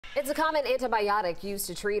It's a common antibiotic used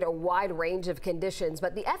to treat a wide range of conditions,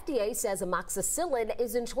 but the FDA says amoxicillin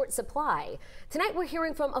is in short supply. Tonight, we're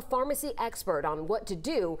hearing from a pharmacy expert on what to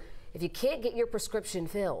do if you can't get your prescription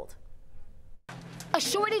filled. A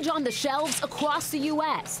shortage on the shelves across the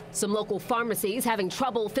U.S. Some local pharmacies having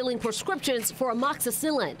trouble filling prescriptions for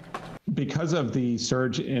amoxicillin. Because of the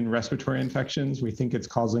surge in respiratory infections, we think it's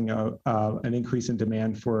causing an increase in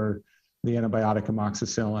demand for the antibiotic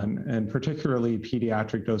amoxicillin, and particularly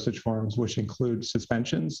pediatric dosage forms, which include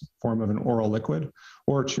suspensions, form of an oral liquid,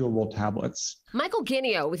 or chewable tablets. Michael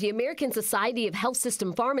Guineo with the American Society of Health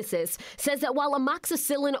System Pharmacists says that while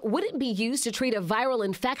amoxicillin wouldn't be used to treat a viral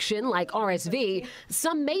infection like RSV,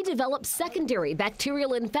 some may develop secondary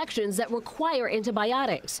bacterial infections that require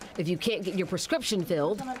antibiotics. If you can't get your prescription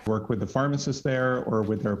filled, work with the pharmacist there or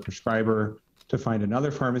with their prescriber to find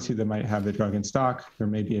another pharmacy that might have the drug in stock. There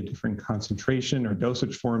may be a different concentration or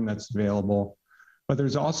dosage form that's available. But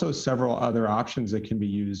there's also several other options that can be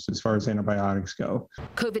used as far as antibiotics go.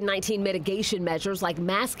 COVID-19 mitigation measures like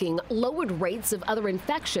masking lowered rates of other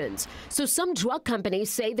infections. So some drug companies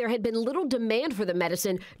say there had been little demand for the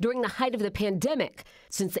medicine during the height of the pandemic.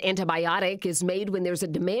 Since the antibiotic is made when there's a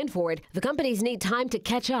demand for it, the companies need time to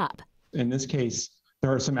catch up. In this case,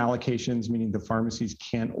 there are some allocations, meaning the pharmacies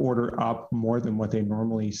can't order up more than what they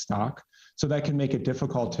normally stock. So that can make it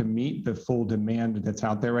difficult to meet the full demand that's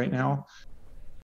out there right now.